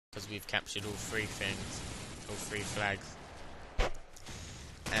because we've captured all three things, all three flags.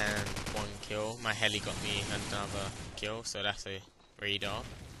 And 1 kill. My heli got me another kill, so that's a radar.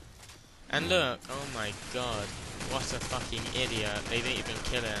 And look, oh my god, what a fucking idiot, they didn't even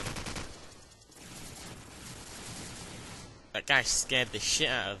kill him. That guy scared the shit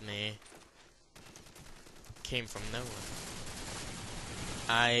out of me. Came from nowhere.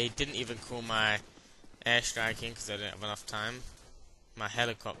 I didn't even call my airstrike in because I didn't have enough time. My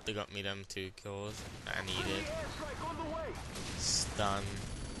helicopter got me them 2 kills that I needed. Stun.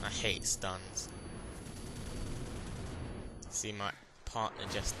 I hate stuns. See, my partner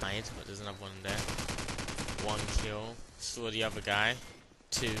just died, but there's another one there. 1 kill. Saw the other guy.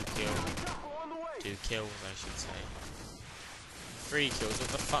 2 kills. 2 kills, I should say. 3 kills. What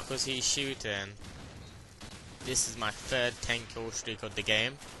the fuck was he shooting? This is my 3rd 10 kill streak of the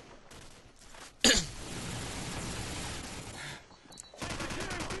game.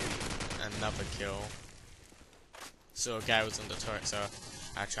 Another kill. So a guy was on the turret, so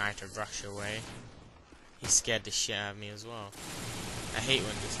I tried to rush away. He scared the shit out of me as well. I hate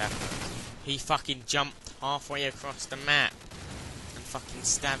when this happens. He fucking jumped halfway across the map and fucking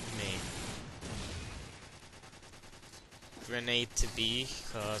stabbed me. Grenade to B,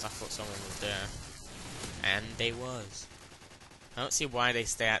 because I thought someone was there. And they was. I don't see why they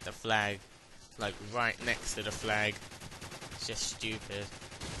stay at the flag, like right next to the flag. It's just stupid.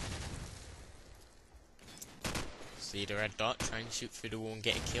 See the red dot, try and shoot through the wall and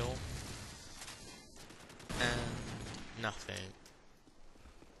get a kill. And nothing.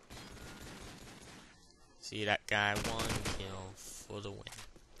 See that guy, 1 kill for the win.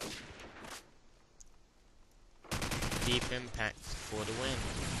 Deep impact for the win.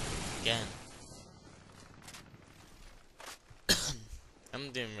 Again.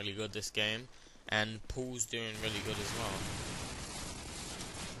 I'm doing really good this game, and Paul's doing really good as well.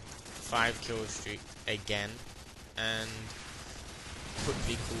 5 kill streak again, and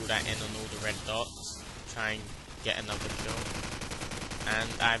quickly call that in on all the red dots, try and get another kill. And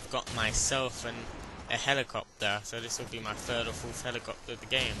I've got myself a helicopter, so this will be my 3rd or 4th helicopter of the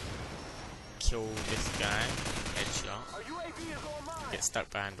game. Kill this guy, headshot, get stuck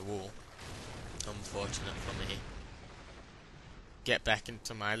behind the wall, unfortunate for me. Get back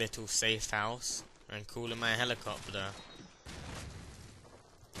into my little safe house and call in my helicopter.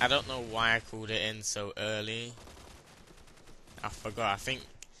 I don't know why I called it in so early. I forgot. I think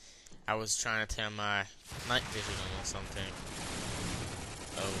I was trying to turn my night vision on or something.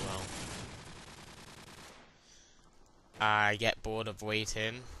 Oh well. I get bored of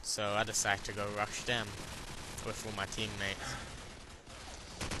waiting, so I decide to go rush them with all my teammates.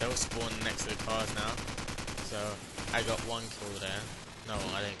 They'll spawn next to the cars now, so I got 1 kill there. No,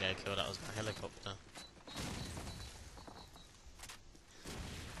 I didn't get a kill, that was my helicopter.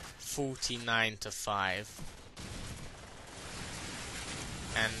 49-5.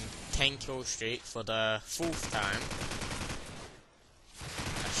 And 10 kill streak for the 4th time.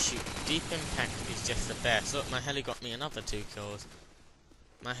 Shoot, deep impact is just the best. Look, my heli got me another 2 kills.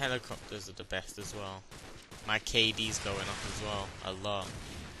 My helicopters are the best as well. My KD's going up as well, a lot.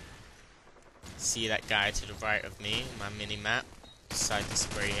 See that guy to the right of me, my mini-map. Decide to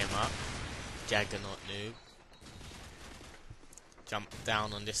spray him up. Juggernaut noob. Jump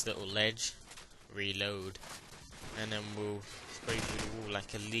down on this little ledge. Reload. And then we'll spray through the wall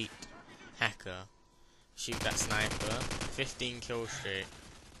like elite hacker. Shoot that sniper. 15 kill streak.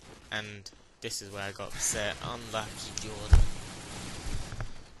 And this is where I got upset. Unlucky Jordan.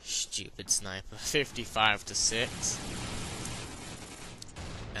 Stupid sniper. 55-6.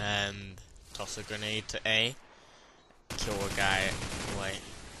 And toss a grenade to A. Kill a guy. Wait.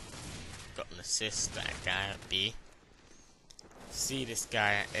 Got an assist. That guy at B. See this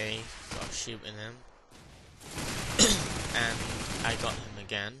guy at A. Got shooting him. And I got him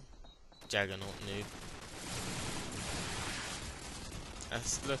again. Juggernaut noob.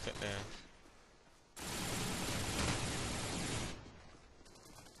 Let's look at there.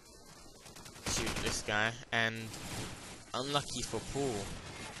 Shoot this guy, and unlucky for Paul,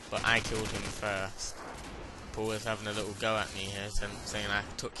 but I killed him first. Paul was having a little go at me here, saying I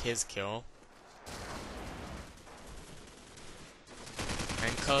took his kill.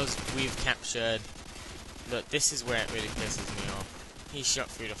 And cause we've captured... Look, this is where it really pisses me off. He shot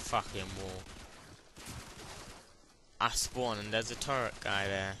through the fucking wall. I spawn and there's a turret guy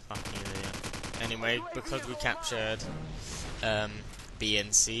there. Fucking idiot. Anyway, because we captured B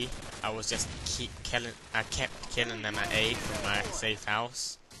and C, I kept killing them at A from my safe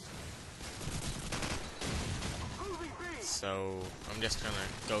house. So I'm just gonna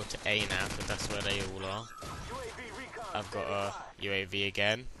go to A now because that's where they all are. I've got a UAV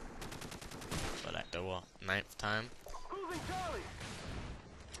again. the what, 9th time.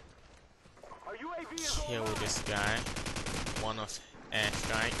 Kill this guy. One off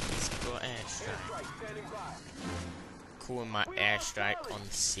airstrike. He's got airstrike. Calling my airstrike on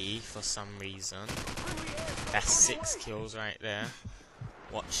C for some reason. That's 6 kills right there.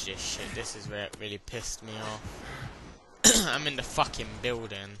 Watch this shit. This is where it really pissed me off. I'm in the fucking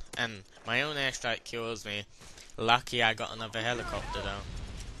building and my own airstrike kills me. Lucky I got another helicopter though.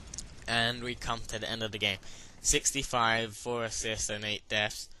 And we come to the end of the game. 65, 4 assists and 8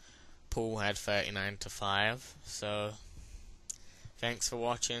 deaths. Paul had 39 to 5. So thanks for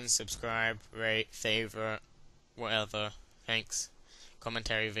watching. Subscribe, rate, favorite, whatever. Thanks.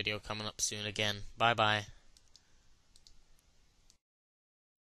 Commentary video coming up soon again. Bye bye.